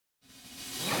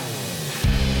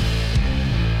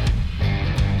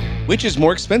Which is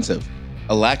more expensive?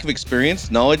 A lack of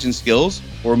experience, knowledge, and skills,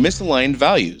 or misaligned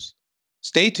values?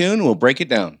 Stay tuned, we'll break it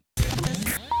down.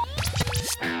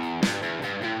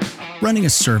 Running a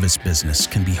service business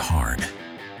can be hard.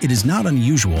 It is not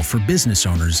unusual for business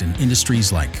owners in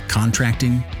industries like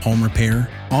contracting, home repair,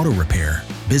 auto repair,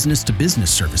 business-to-business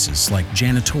services like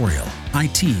janitorial,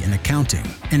 IT and accounting,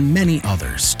 and many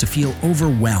others to feel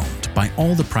overwhelmed by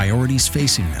all the priorities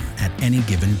facing them at any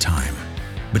given time.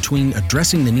 Between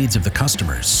addressing the needs of the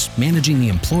customers, managing the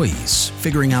employees,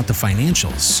 figuring out the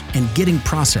financials, and getting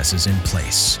processes in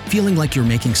place, feeling like you're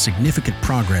making significant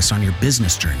progress on your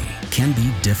business journey can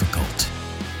be difficult.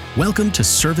 Welcome to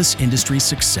Service Industry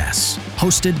Success,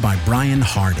 hosted by Brian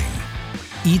Harding.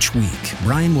 Each week,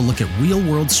 Brian will look at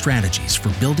real-world strategies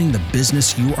for building the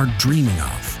business you are dreaming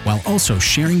of, while also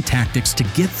sharing tactics to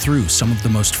get through some of the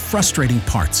most frustrating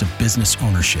parts of business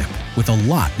ownership with a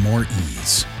lot more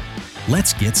ease.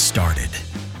 Let's get started.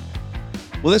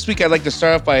 Well, this week I'd like to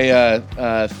start off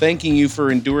by thanking you for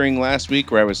enduring last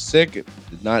week where I was sick. It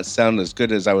did not sound as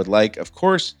good as I would like, of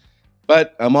course,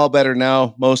 but I'm all better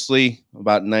now, mostly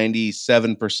about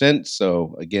 97%.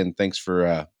 So again, thanks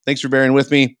for bearing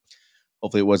with me.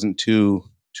 Hopefully it wasn't too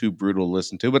brutal to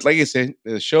listen to, but like I say,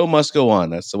 the show must go on.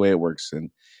 That's the way it works.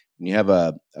 And when you have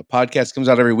a podcast comes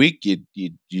out every week,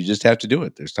 you just have to do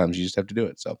it. There's times you just have to do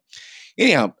it. So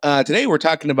anyhow, today we're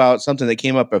talking about something that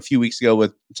came up a few weeks ago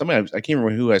with somebody. I can't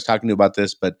remember who I was talking to about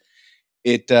this, but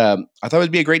I thought it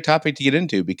would be a great topic to get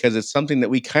into because it's something that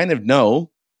we kind of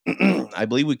know. I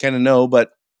believe we kind of know,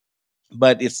 but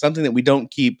it's something that we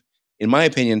don't keep, in my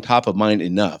opinion, top of mind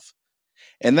enough.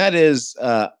 And that is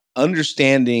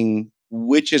understanding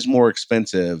which is more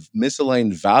expensive,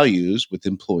 misaligned values with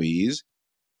employees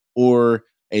or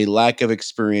a lack of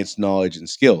experience, knowledge, and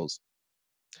skills.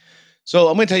 So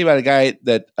I'm going to tell you about a guy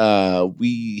that I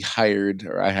hired,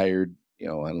 I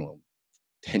don't know,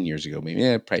 10 years ago, maybe,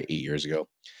 probably 8 years ago.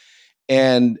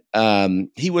 And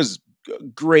he was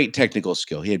great technical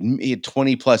skill. He had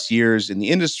 20 plus years in the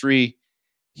industry.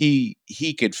 He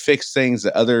could fix things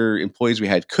that other employees we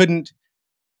had couldn't.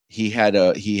 He had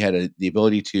the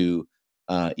ability to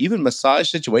even massage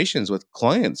situations with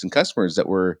clients and customers that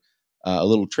were a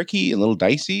little tricky and a little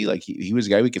dicey. Like he was a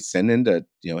guy we could send in to,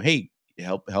 hey,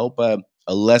 help a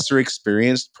lesser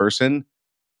experienced person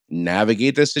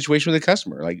navigate this situation with a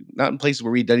customer. Like not in places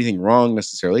where we'd done anything wrong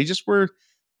necessarily, just where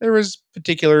there was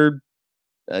particular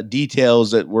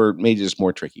details that were made just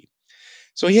more tricky.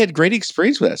 So he had great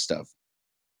experience with that stuff,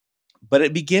 but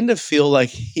it began to feel like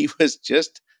he was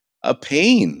just a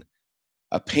pain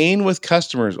with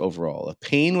customers overall, a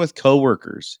pain with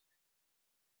coworkers.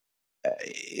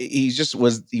 He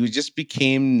just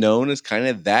became known as kind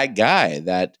of that guy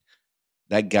that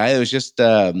was just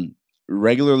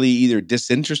regularly either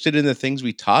disinterested in the things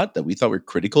we taught that we thought were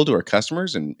critical to our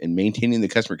customers and maintaining the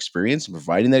customer experience and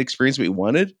providing that experience we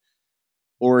wanted,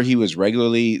 or he was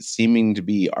regularly seeming to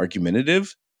be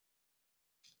argumentative.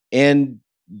 And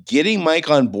getting Mike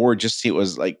on board just seemed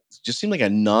like a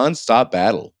nonstop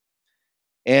battle.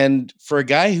 And for a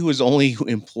guy who was only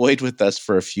employed with us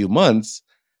for a few months,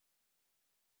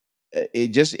 it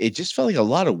just felt like a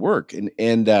lot of work. And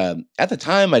at the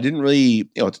time, I didn't really,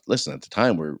 listen. At the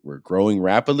time, we're growing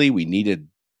rapidly. We needed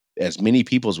as many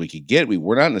people as we could get. We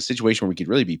were not in a situation where we could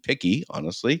really be picky,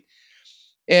 honestly.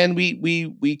 And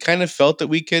we kind of felt that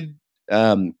we could.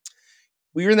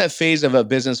 We were in that phase of a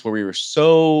business where we were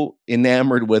so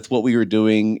enamored with what we were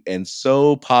doing and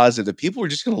so positive that people were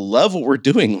just going to love what we're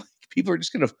doing. Like, people are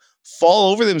just going to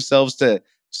fall over themselves to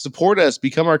support us,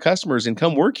 become our customers, and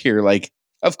come work here. Like,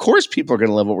 of course, people are going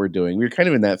to love what we're doing. We were kind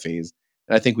of in that phase.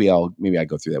 And I think maybe I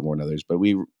go through that more than others, but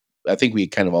I think we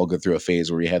kind of all go through a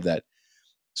phase where we have that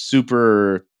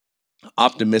super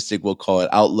optimistic, we'll call it,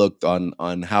 outlook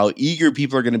on how eager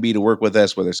people are going to be to work with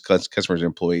us, whether it's customers or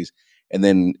employees. And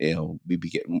then,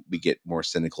 we get more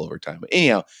cynical over time. But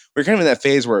anyhow, we're kind of in that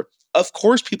phase where, of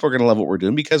course, people are going to love what we're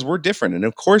doing because we're different. And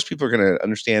of course, people are going to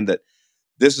understand that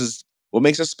this is what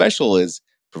makes us special is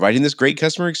providing this great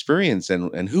customer experience.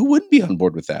 And who wouldn't be on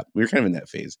board with that? We were kind of in that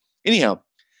phase. Anyhow,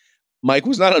 Mike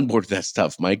was not on board with that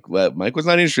stuff. Mike was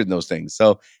not interested in those things.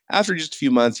 So after just a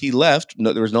few months, he left.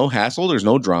 No, there was no hassle. There's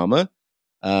no drama.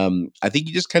 I think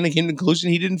he just kind of came to the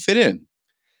conclusion he didn't fit in.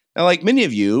 Now, like many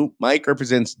of you, Mike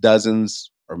represents dozens,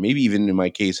 or maybe even in my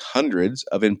case, hundreds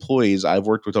of employees I've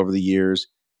worked with over the years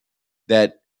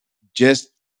that just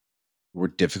were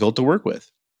difficult to work with.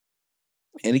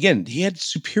 And again, he had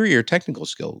superior technical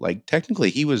skill. Like technically,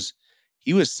 he was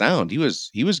sound. He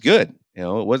was good.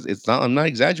 I'm not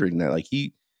exaggerating that. Like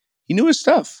he knew his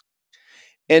stuff.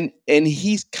 And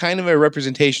he's kind of a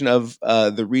representation of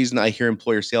the reason I hear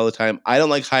employers say all the time, I don't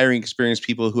like hiring experienced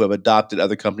people who have adopted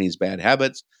other companies' bad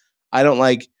habits. I don't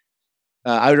like.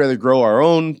 I would rather grow our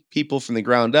own people from the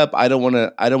ground up. I don't want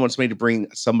to. I don't want somebody to bring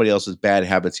somebody else's bad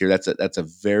habits here. That's a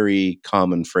very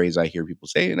common phrase I hear people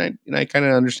say, and I kind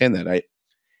of understand that.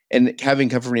 And having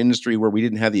come from an industry where we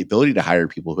didn't have the ability to hire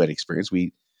people who had experience,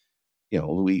 we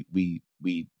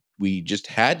just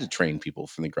had to train people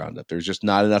from the ground up. There's just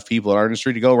not enough people in our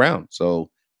industry to go around. So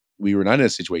we were not in a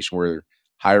situation where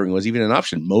hiring was even an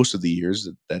option most of the years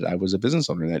that I was a business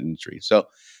owner in that industry. So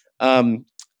um,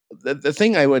 the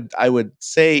thing I would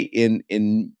say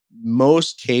in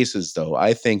most cases though,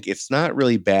 I think it's not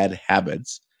really bad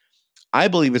habits. I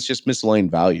believe it's just misaligned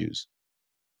values.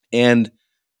 And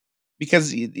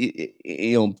because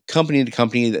company to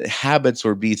company, the habits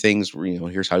or be things where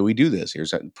here's how we do this,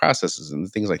 here's processes and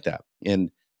things like that. And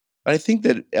but I think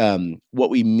that what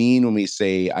we mean when we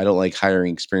say I don't like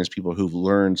hiring experienced people who've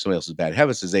learned somebody else's bad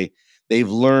habits is they've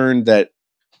learned that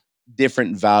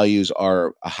different values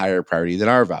are a higher priority than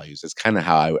our values. That's kind of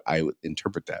how I would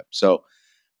interpret that. So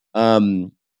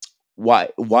um, why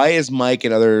is Mike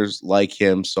and others like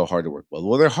him so hard to work with?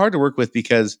 Well, they're hard to work with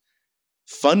because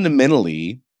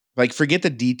fundamentally, like forget the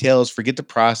details, forget the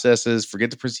processes, forget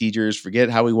the procedures, forget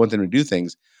how we want them to do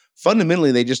things.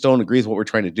 Fundamentally, they just don't agree with what we're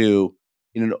trying to do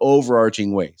in an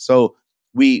overarching way. So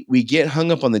we get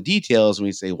hung up on the details and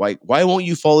we say, why won't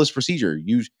you follow this procedure?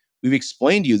 We've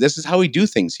explained to you this is how we do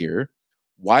things here.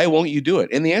 Why won't you do it?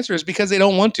 And the answer is because they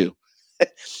don't want to.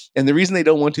 And the reason they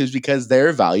don't want to is because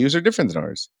their values are different than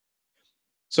ours.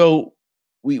 So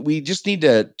we just need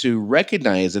to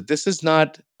recognize that this is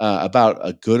not about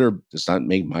a good or does not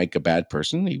make Mike a bad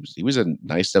person. He was a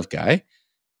nice enough guy.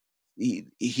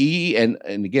 He and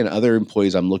again other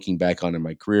employees I'm looking back on in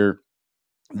my career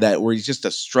that were just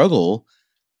a struggle.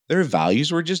 Their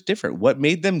values were just different. What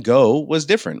made them go was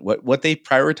different. What they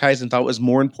prioritized and thought was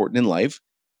more important in life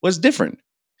was different.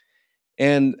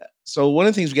 And so one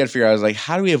of the things we got to figure out is like,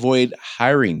 how do we avoid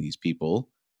hiring these people,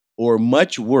 or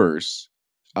much worse,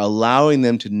 allowing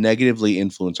them to negatively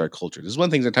influence our culture? This is one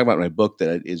of the things I talk about in my book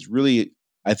that is really,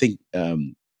 I think,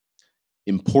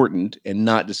 important and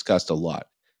not discussed a lot.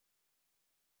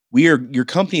 Your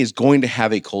company is going to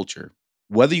have a culture,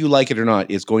 whether you like it or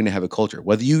not. It's going to have a culture.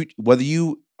 Whether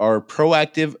you are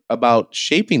proactive about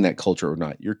shaping that culture or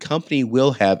not, your company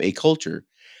will have a culture.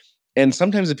 And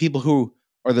sometimes the people who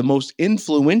are the most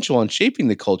influential on shaping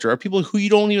the culture are people who you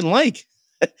don't even like.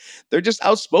 They're just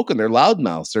outspoken. They're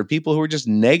loudmouths. They're people who are just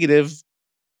negative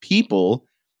people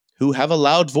who have a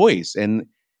loud voice, and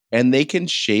they can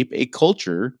shape a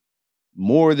culture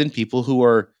more than people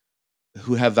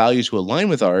who have values who align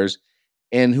with ours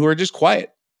and who are just quiet.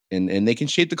 And they can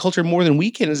shape the culture more than we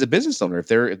can as a business owner if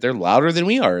they're louder than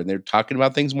we are and they're talking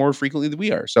about things more frequently than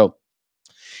we are. So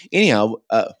anyhow,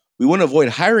 we want to avoid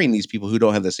hiring these people who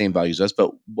don't have the same values as us.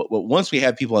 But once we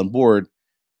have people on board,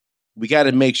 we got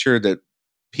to make sure that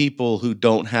people who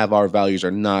don't have our values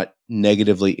are not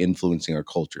negatively influencing our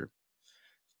culture.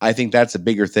 I think that's a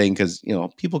bigger thing because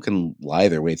people can lie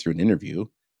their way through an interview.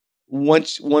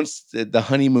 Once the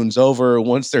honeymoon's over,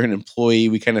 once they're an employee,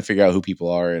 we kind of figure out who people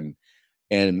are,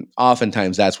 and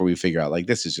oftentimes that's where we figure out like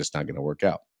this is just not going to work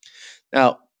out.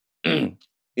 Now,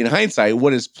 in hindsight,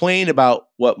 what is plain about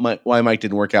why Mike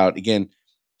didn't work out, again,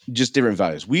 just different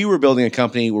values. We were building a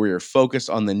company where we were focused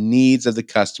on the needs of the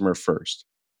customer first.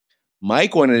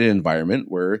 Mike wanted an environment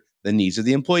where the needs of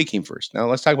the employee came first. Now,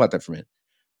 let's talk about that for a minute.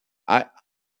 I,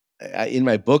 in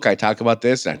my book, I talk about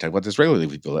this, and I talk about this regularly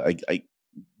with people.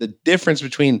 The difference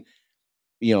between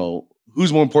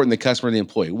who's more important, the customer or the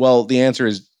employee? Well, the answer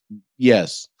is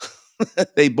yes.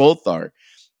 They both are.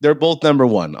 They're both number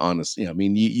one, honestly. I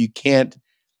mean, you can't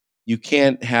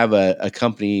have a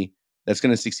company that's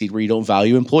going to succeed where you don't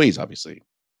value employees, obviously.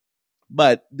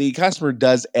 But the customer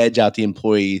does edge out the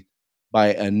employee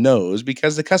by a nose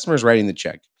because the customer is writing the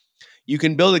check. You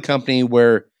can build a company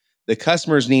where the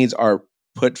customer's needs are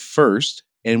put first,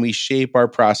 and we shape our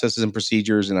processes and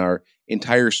procedures and our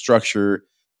entire structure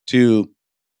to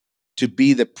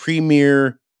be the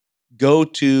premier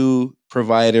go-to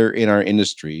provider in our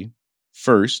industry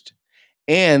first.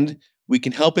 And we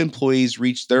can help employees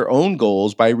reach their own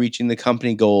goals by reaching the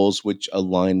company goals, which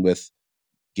align with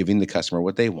giving the customer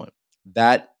what they want.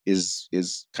 That is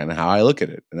kind of how I look at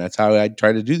it. And that's how I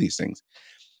try to do these things.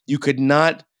 You could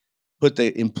not put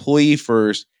the employee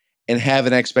first and have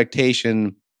an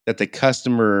expectation that the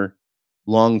customer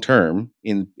long term,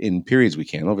 in periods we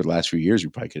can, over the last few years, we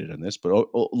probably could have done this, but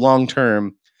long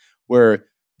term, where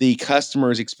the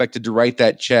customer is expected to write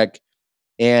that check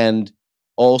and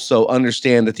also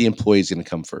understand that the employee is going to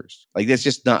come first. Like that's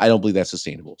just not, I don't believe that's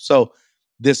sustainable. So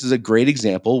this is a great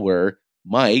example where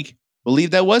Mike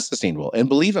believed that was sustainable and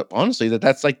believe it honestly that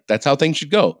that's how things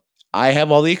should go. I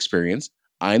have all the experience.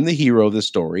 I'm the hero of the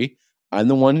story. I'm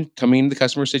the one coming into the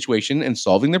customer situation and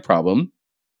solving their problem.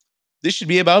 This should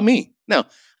be about me. Now,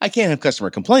 I can't have customer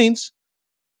complaints,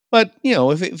 but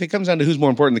if it comes down to who's more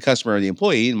important, the customer or the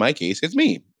employee, in my case, it's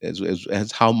me.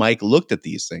 As how Mike looked at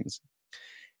these things.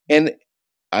 And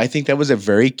I think that was a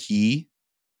very key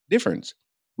difference.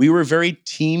 We were very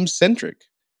team centric.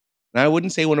 And I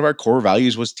wouldn't say one of our core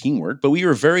values was teamwork, but we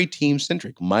were very team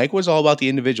centric. Mike was all about the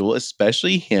individual,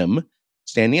 especially him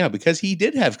standing out because he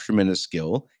did have tremendous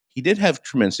skill. He did have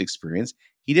tremendous experience.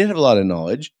 He did have a lot of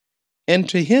knowledge. And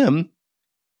to him,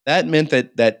 that meant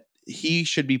that he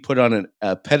should be put on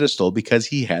a pedestal because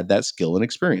he had that skill and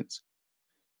experience.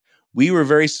 We were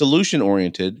very solution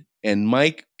oriented, and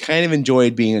Mike kind of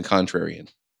enjoyed being a contrarian.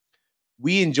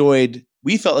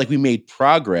 We felt like we made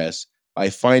progress by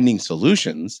finding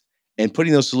solutions and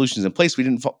putting those solutions in place. We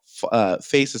didn't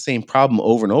face the same problem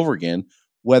over and over again,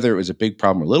 whether it was a big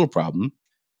problem or little problem.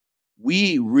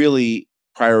 We really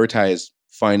prioritized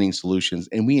finding solutions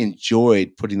and we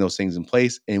enjoyed putting those things in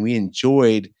place and we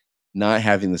enjoyed not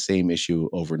having the same issue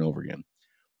over and over again.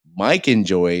 Mike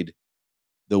enjoyed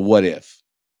the what if.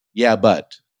 Yeah,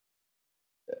 but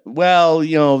well,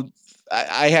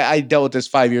 I dealt with this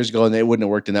 5 years ago and it wouldn't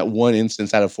have worked in that one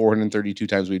instance out of 432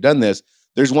 times we've done this.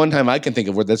 There's one time I can think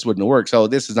of where this wouldn't have worked. So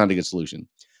this is not a good solution.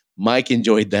 Mike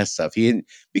enjoyed that stuff.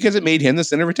 Because it made him the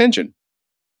center of attention.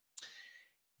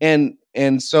 And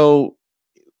so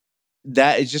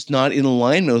that is just not in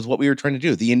alignment with what we were trying to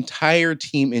do. The entire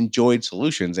team enjoyed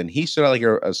solutions and he stood out like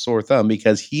a sore thumb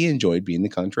because he enjoyed being the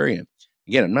contrarian.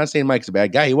 Again, I'm not saying Mike's a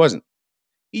bad guy. He wasn't.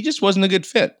 He just wasn't a good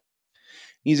fit.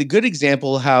 He's a good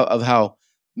example of how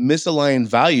misaligned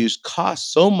values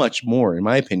cost so much more, in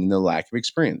my opinion, than the lack of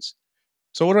experience.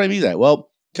 So what do I mean by that?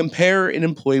 Well, compare an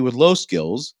employee with low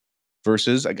skills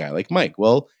versus a guy like Mike.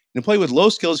 Well, an employee with low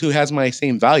skills who has my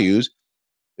same values,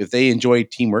 if they enjoy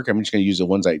teamwork, I'm just going to use the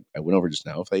ones I went over just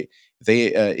now. If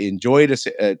they enjoyed,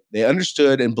 they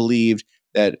understood and believed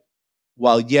that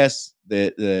while yes,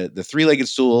 the three-legged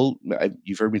stool,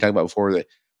 you've heard me talk about before, that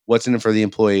what's in it for the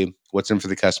employee, what's in for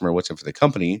the customer, what's in for the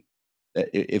company. That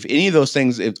if any of those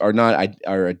things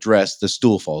are addressed, the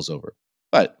stool falls over.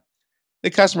 But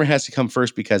the customer has to come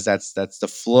first because that's the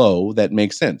flow that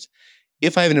makes sense.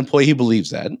 If I have an employee who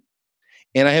believes that,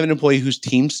 and I have an employee who's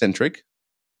team centric,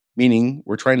 meaning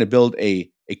we're trying to build a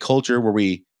culture where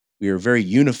we are very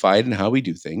unified in how we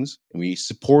do things and we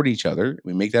support each other.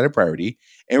 We make that a priority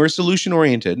and we're solution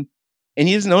oriented. And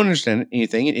he doesn't understand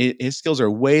anything. His skills are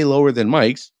way lower than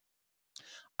Mike's.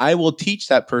 I will teach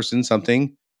that person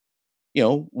something,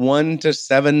 1 to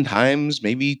 7 times,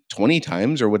 maybe 20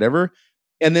 times or whatever.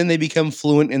 And then they become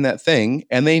fluent in that thing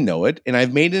and they know it. And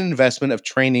I've made an investment of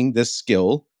training this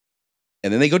skill.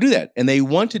 And then they go do that. And they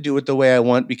want to do it the way I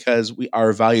want because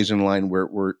our values are in line.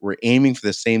 We're aiming for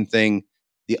the same thing.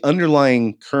 The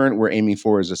underlying current we're aiming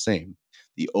for is the same.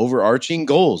 The overarching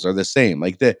goals are the same.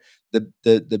 Like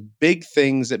the big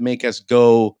things that make us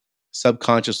go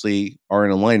subconsciously are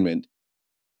in alignment.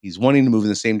 He's wanting to move in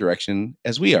the same direction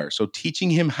as we are. So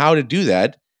teaching him how to do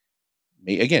that,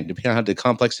 again, depending on the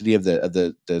complexity of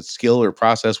the skill or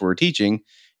process we're teaching,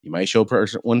 you might show a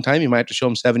person one time, you might have to show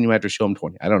them 7, you might have to show them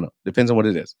 20. I don't know. Depends on what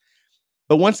it is.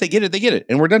 But once they get it,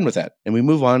 and we're done with that. And we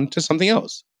move on to something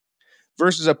else.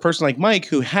 Versus a person like Mike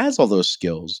who has all those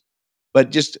skills,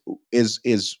 but just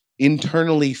is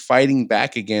internally fighting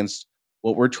back against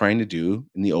what we're trying to do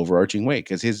in the overarching way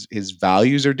because his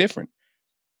values are different.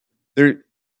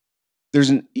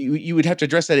 You would have to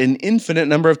address that an infinite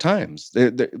number of times.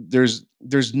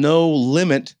 There's no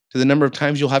limit to the number of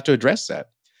times you'll have to address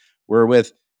that. Where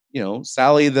with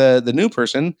Sally, the new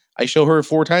person, I show her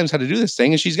 4 times how to do this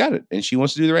thing, and she's got it, and she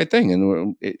wants to do the right thing,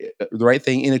 and the right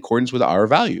thing in accordance with our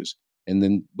values. And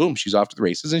then boom, she's off to the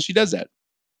races, and she does that.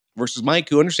 Versus Mike,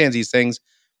 who understands these things,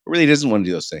 but really doesn't want to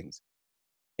do those things,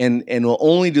 and will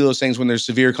only do those things when there's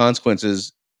severe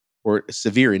consequences or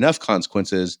severe enough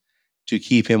consequences to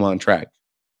keep him on track.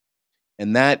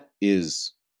 And that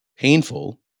is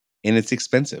painful and it's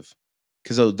expensive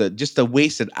because of just the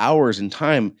wasted hours and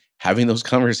time having those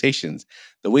conversations,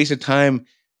 the wasted time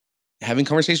having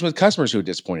conversations with customers who are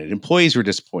disappointed, employees who are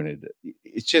disappointed.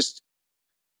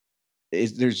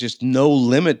 There's just no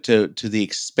limit to the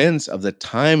expense of the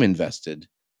time invested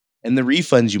and the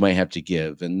refunds you might have to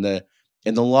give and the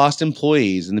lost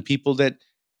employees and the people that,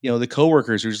 the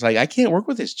coworkers are just like, I can't work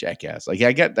with this jackass. Like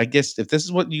I guess if this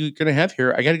is what you're going to have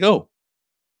here, I got to go.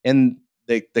 And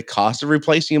the cost of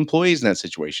replacing employees in that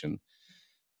situation.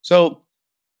 So,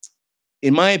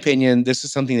 in my opinion, this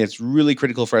is something that's really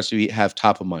critical for us to have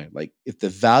top of mind. Like, if the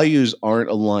values aren't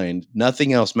aligned,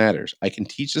 nothing else matters. I can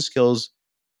teach the skills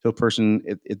to a person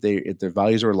if their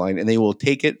values are aligned, and they will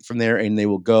take it from there, and they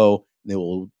will go. And they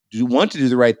will want to do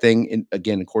the right thing, and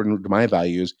again, according to my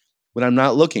values, when I'm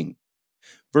not looking.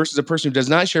 Versus a person who does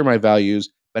not share my values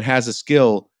but has a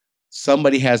skill,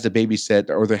 somebody has to babysit,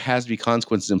 or there has to be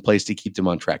consequences in place to keep them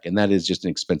on track, and that is just an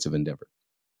expensive endeavor.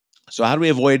 So, how do we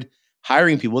avoid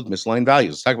hiring people with misaligned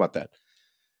values? Let's talk about that.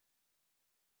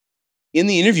 In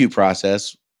the interview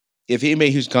process, if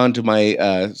anybody who's gone to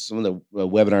my some of the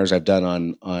webinars I've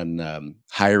done on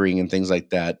hiring and things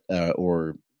like that,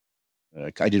 or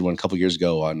I did one a couple years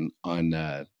ago on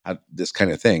this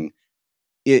kind of thing.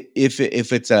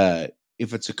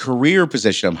 If it's a career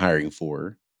position I'm hiring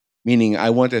for, meaning I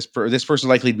want this person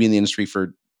likely to be in the industry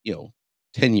for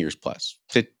 10 years plus,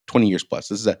 20 years plus.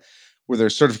 This is where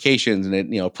there's certifications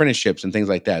and apprenticeships and things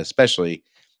like that. Especially,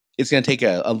 it's going to take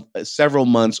a several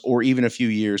months or even a few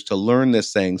years to learn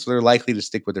this thing, so they're likely to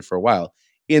stick with it for a while.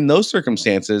 In those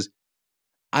circumstances,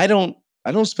 I don't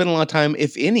I don't spend a lot of time,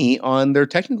 if any, on their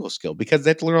technical skill because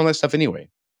they have to learn all that stuff anyway.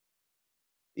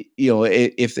 If I'm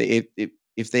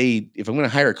going to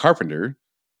hire a carpenter,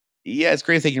 yeah, it's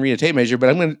great if they can read a tape measure,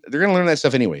 but they're going to learn that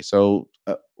stuff anyway. So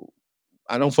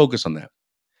I don't focus on that.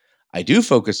 I do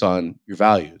focus on your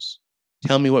values.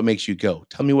 Tell me what makes you go.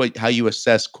 Tell me how you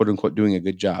assess quote unquote doing a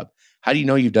good job. How do you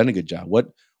know you've done a good job?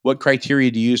 What criteria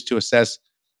do you use to assess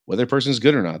whether a person's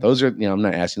good or not? Those are, I'm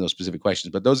not asking those specific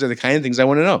questions, but those are the kind of things I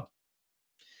want to know.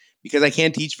 Because I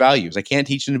can't teach values. I can't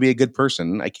teach them to be a good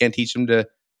person. I can't teach them to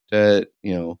to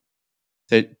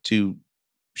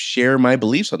share my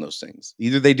beliefs on those things.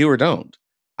 Either they do or don't.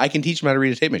 I can teach them how to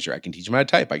read a tape measure. I can teach them how to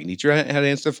type. I can teach them how to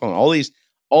answer the phone.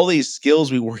 All these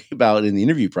skills we worry about in the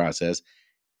interview process,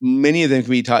 many of them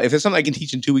can be taught. If it's something I can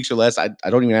teach in 2 weeks or less, I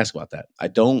don't even ask about that. I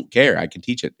don't care. I can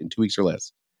teach it in 2 weeks or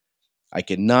less. I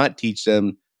cannot teach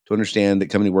them to understand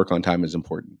that coming to work on time is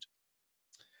important.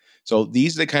 So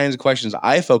these are the kinds of questions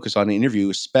I focus on in an interview,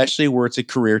 especially where it's a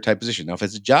career type position. Now, if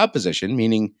it's a job position,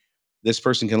 meaning this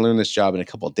person can learn this job in a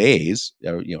couple of days,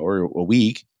 or a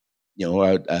week,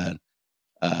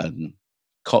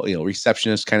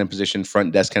 receptionist kind of position,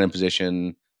 front desk kind of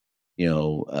position, you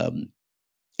know, um,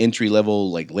 entry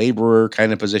level like laborer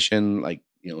kind of position, like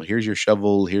here's your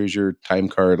shovel, here's your time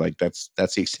card, like that's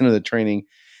the extent of the training.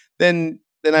 Then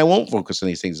I won't focus on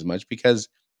these things as much because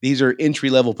these are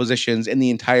entry level positions, and the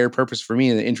entire purpose for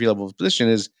me in the entry level position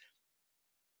is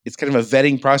it's kind of a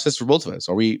vetting process for both of us.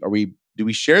 Do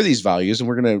we share these values, and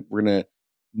we're gonna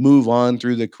move on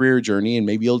through the career journey, and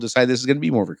maybe you'll decide this is going to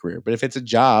be more of a career. But if it's a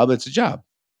job, it's a job,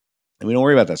 and we don't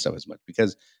worry about that stuff as much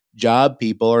because job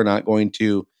people are not going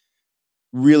to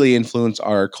really influence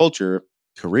our culture.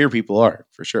 Career people are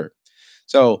for sure.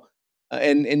 So,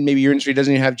 and maybe your industry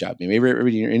doesn't even have a job. Maybe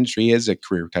everybody in your industry is a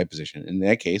career type position. In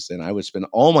that case, then I would spend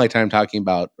all my time talking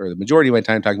about, or the majority of my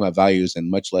time talking about values, and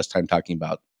much less time talking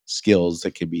about skills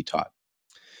that can be taught.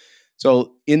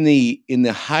 So in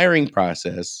the hiring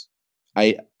process,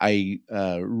 I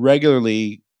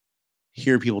regularly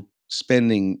hear people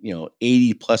spending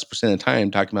 80+% of the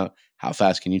time talking about how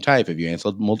fast can you type, have you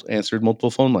answered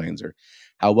multiple phone lines, or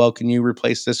how well can you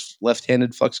replace this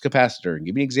left-handed flux capacitor, and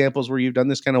give me examples where you've done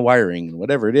this kind of wiring and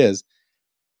whatever it is.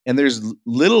 And there's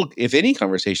little, if any,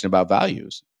 conversation about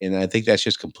values, and I think that's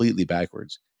just completely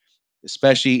backwards,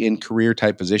 especially in career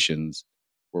type positions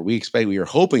where we are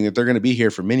hoping that they're going to be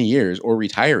here for many years or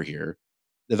retire here.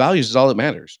 The values is all that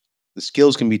matters. The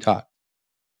skills can be taught.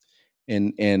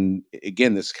 And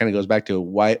again, this kind of goes back to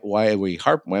why am I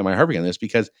harping on this?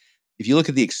 Because if you look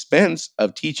at the expense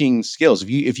of teaching skills,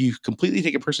 if you completely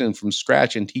take a person from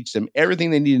scratch and teach them everything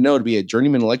they need to know to be a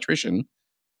journeyman electrician,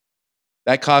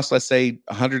 that costs, let's say,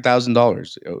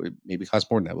 $100,000. It maybe costs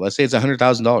more than that. But let's say it's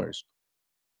 $100,000.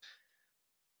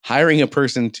 Hiring a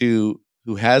person who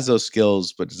has those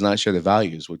skills but does not share the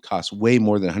values would cost way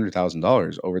more than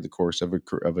 $100,000 over the course of a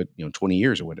 20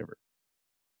 years or whatever.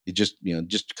 It just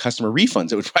customer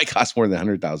refunds, it would probably cost more than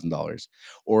 $100,000,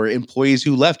 or employees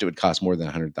who left, it would cost more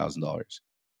than $100,000.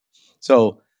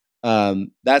 So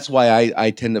that's why I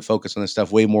tend to focus on this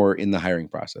stuff way more in the hiring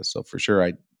process. So for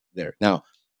sure, there now.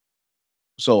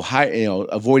 So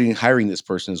avoiding hiring this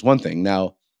person is one thing.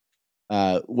 Now,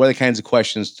 what are the kinds of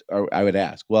questions I would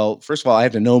ask? Well, first of all, I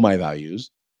have to know my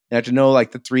values. I have to know like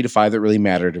the 3 to 5 that really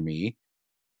matter to me.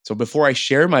 So before I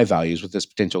share my values with this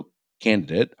potential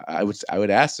candidate, I would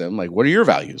ask them, like, what are your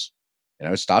values? And I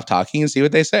would stop talking and see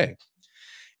what they say.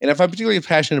 And if I'm particularly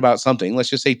passionate about something, let's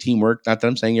just say teamwork, not that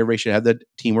I'm saying everybody should have the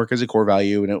teamwork as a core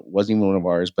value, and it wasn't even one of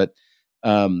ours, but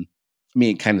I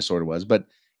mean, it kind of sort of was. But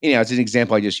anyhow, it's an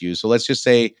example I just used. So let's just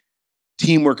say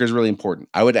teamwork is really important.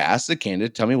 I would ask the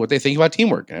candidate, tell me what they think about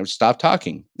teamwork, and I would stop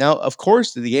talking. Now, of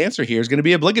course, the answer here is going to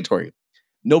be obligatory.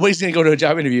 Nobody's going to go to a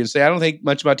job interview and say, I don't think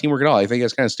much about teamwork at all. I think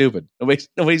that's kind of stupid. Nobody's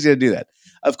going to do that.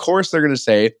 Of course, they're going to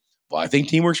say, well, I think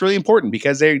teamwork's really important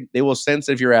because they will sense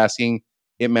if you're asking,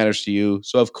 it matters to you.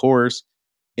 So, of course,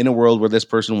 in a world where this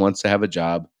person wants to have a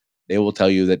job, they will tell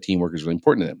you that teamwork is really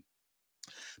important to them.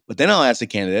 But then I'll ask the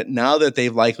candidate, now that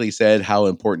they've likely said how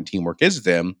important teamwork is to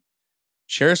them,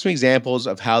 share some examples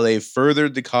of how they've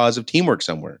furthered the cause of teamwork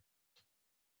somewhere.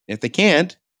 If they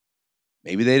can't,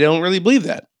 maybe they don't really believe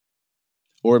that.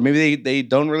 Or maybe they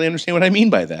don't really understand what I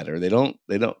mean by that, or they don't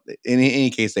in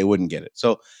any case they wouldn't get it.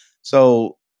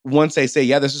 So once they say,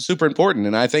 yeah, this is super important,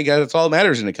 and I think that's all that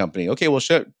matters in a company. Okay, well,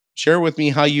 share with me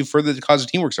how you furthered the cause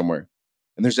of teamwork somewhere.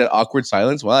 And there's that awkward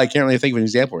silence. Well, I can't really think of an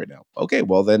example right now. Okay,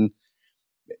 well then,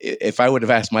 if I would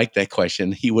have asked Mike that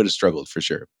question, he would have struggled for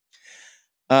sure.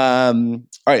 All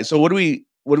right. So what do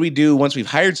we do once we've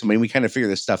hired somebody? And we kind of figure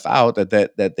this stuff out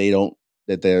that they don't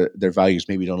that their values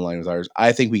maybe don't align with ours.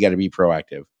 I think we got to be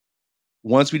proactive.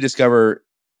 Once we discover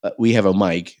we have a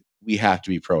Mike, we have to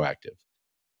be proactive.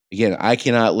 Again, I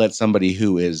cannot let somebody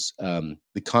who is the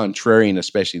contrarian,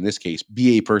 especially in this case,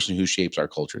 be a person who shapes our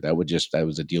culture. That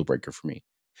was a deal breaker for me.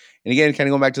 And again, kind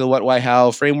of going back to the what, why,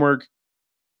 how framework.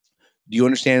 Do you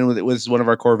understand this is one of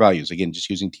our core values? Again, just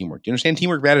using teamwork. Do you understand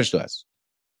teamwork matters to us?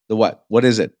 The what? What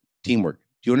is it? Teamwork.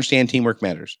 Do you understand teamwork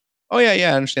matters? Oh yeah,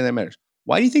 I understand that matters.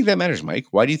 Why do you think that matters, Mike?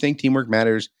 Why do you think teamwork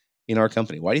matters in our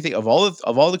company? Why do you think of all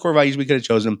the core values we could have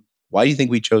chosen, why do you think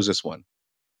we chose this one?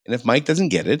 And if Mike doesn't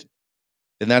get it,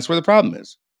 then that's where the problem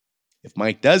is. If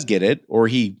Mike does get it, or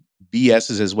he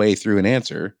BS's his way through an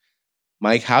answer,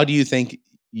 Mike, how do you think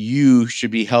you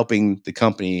should be helping the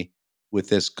company with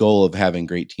this goal of having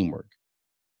great teamwork?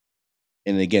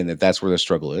 And again, that's where the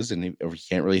struggle is, and or you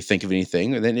can't really think of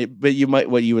anything. And then, but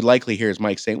what you would likely hear is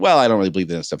Mike saying, "Well, I don't really believe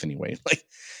in that stuff anyway." Like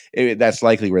that's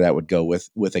likely where that would go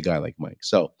with a guy like Mike.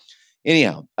 So,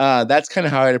 anyhow, that's kind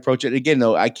of how I'd approach it. Again,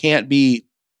 though, I can't be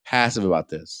passive about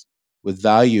this. With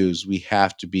values, we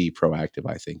have to be proactive.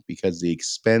 I think because the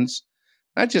expense,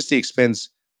 not just the expense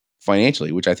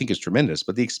financially, which I think is tremendous,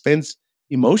 but the expense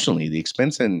emotionally, the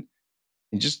expense and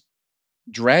just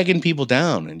dragging people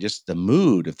down and just the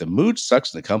mood. If the mood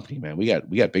sucks in the company, man, we got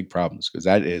big problems because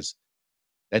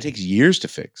that takes years to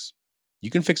fix. You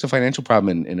can fix a financial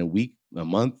problem in a week, a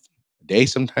month, a day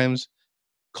sometimes.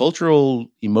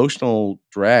 Cultural, emotional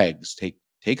drags take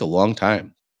a long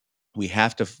time. We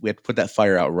have to put that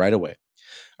fire out right away.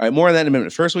 All right, more on that in a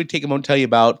minute. First, we take a moment to tell you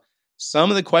about some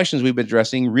of the questions we've been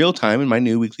addressing real time in my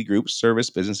new weekly group, Service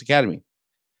Business Academy.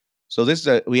 So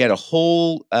we had a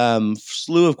whole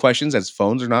slew of questions as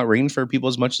phones are not ringing for people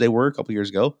as much as they were a couple years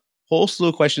ago. Whole slew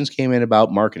of questions came in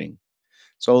about marketing.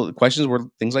 So the questions were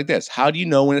things like this: how do you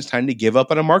know when it's time to give up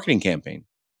on a marketing campaign?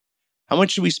 How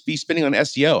much should we be spending on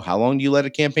SEO? How long do you let a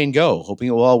campaign go, hoping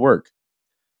it will all work?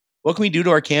 What can we do to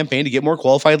our campaign to get more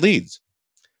qualified leads?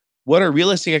 What are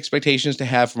realistic expectations to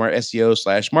have from our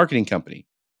SEO/marketing company?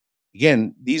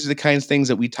 Again, these are the kinds of things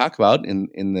that we talk about in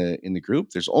the group.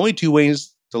 There's only two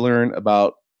ways to learn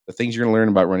about the things you're going to learn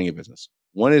about running a business.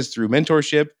 One is through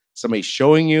mentorship, somebody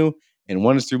showing you, and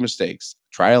one is through mistakes,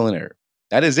 trial and error.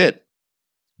 That is it.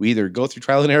 We either go through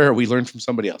trial and error or we learn from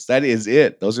somebody else. That is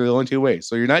it. Those are the only two ways.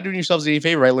 So you're not doing yourselves any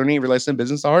favor by learning every lesson in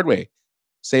business the hard way.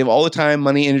 Save all the time,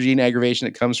 money, energy, and aggravation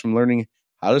that comes from learning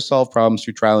how to solve problems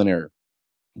through trial and error.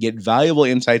 Get valuable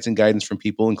insights and guidance from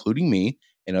people, including me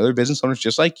and other business owners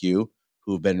just like you,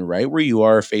 who have been right where you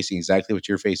are, facing exactly what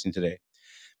you're facing today.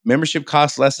 Membership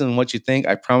costs less than what you think.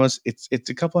 I promise it's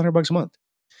a couple $100 a month.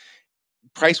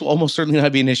 Price will almost certainly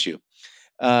not be an issue.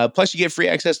 Plus, you get free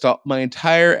access to my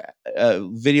entire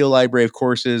video library of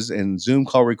courses and Zoom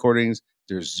call recordings.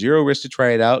 There's zero risk to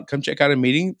try it out. Come check out a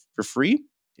meeting for free.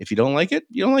 If you don't like it,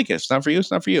 you don't like it. If it's not for you, it's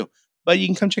not for you. But you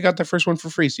can come check out the first one for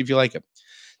free, see if you like it.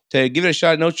 To give it a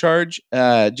shot, no charge,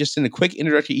 just send a quick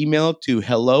introductory email to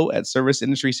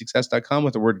hello@serviceindustrysuccess.com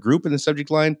with the word group in the subject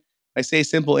line. I say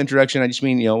simple introduction. I just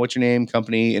mean, what's your name,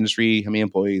 company, industry, how many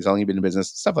employees, how long you've been in business,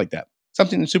 stuff like that.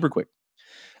 Something super quick.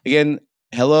 Again,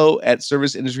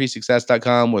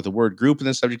 hello@serviceindustrysuccess.com with the word group in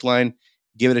the subject line.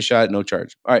 Give it a shot, no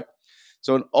charge. All right.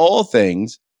 So in all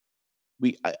things,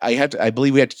 I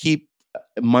believe we have to keep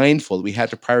mindful that we have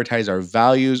to prioritize our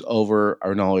values over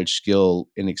our knowledge, skill,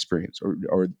 and experience,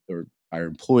 or our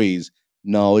employees'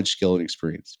 knowledge, skill, and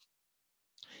experience.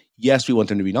 Yes, we want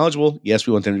them to be knowledgeable. Yes,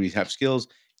 we want them to have skills.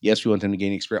 Yes, we want them to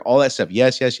gain experience. All that stuff.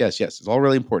 Yes, yes, yes, yes. It's all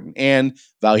really important. And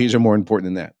values are more important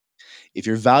than that. If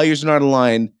your values are not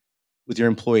aligned with your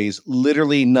employees,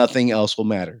 literally nothing else will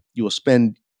matter. You will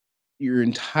spend your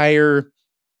entire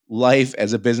life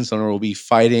as a business owner will be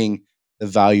fighting the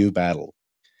value battle.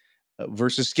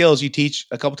 Versus skills you teach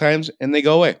a couple times and they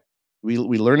go away. We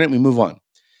learn it, we move on.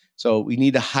 So we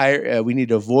need to hire. We need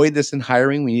to avoid this in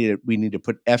hiring. We need to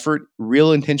put effort,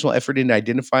 real intentional effort, into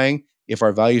identifying if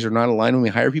our values are not aligned when we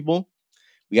hire people.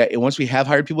 Once we have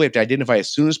hired people, we have to identify as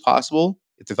soon as possible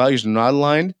if the values are not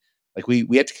aligned. Like we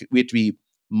have to be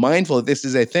mindful that this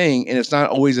is a thing, and it's not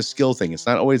always a skill thing. It's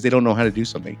not always they don't know how to do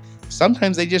something.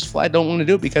 Sometimes they just flat don't want to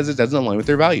do it because it doesn't align with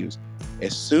their values.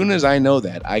 As soon as I know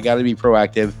that, I got to be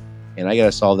proactive and I got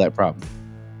to solve that problem.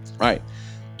 All right.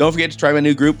 Don't forget to try my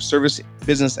new group, Service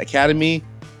Business Academy,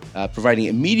 providing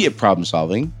immediate problem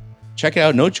solving. Check it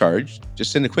out, no charge.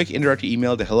 Just send a quick introductory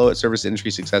email to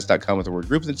hello@serviceindustrysuccess.com with the word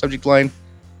group in the subject line.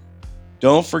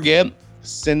 Don't forget,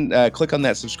 click on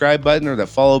that subscribe button or that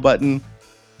follow button.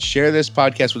 Share this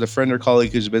podcast with a friend or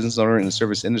colleague who's a business owner in the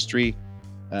service industry.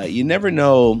 You never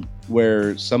know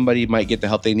where somebody might get the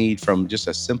help they need from just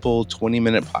a simple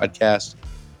 20-minute podcast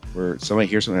where somebody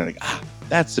hears something like,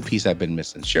 that's the piece I've been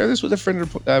missing. Share this with a friend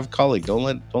or colleague. Don't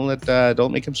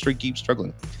make them keep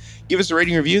struggling. Give us a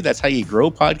rating review. That's how you grow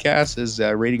podcasts, is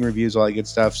rating reviews, all that good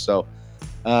stuff. So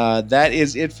that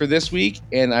is it for this week,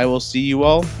 and I will see you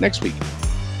all next week.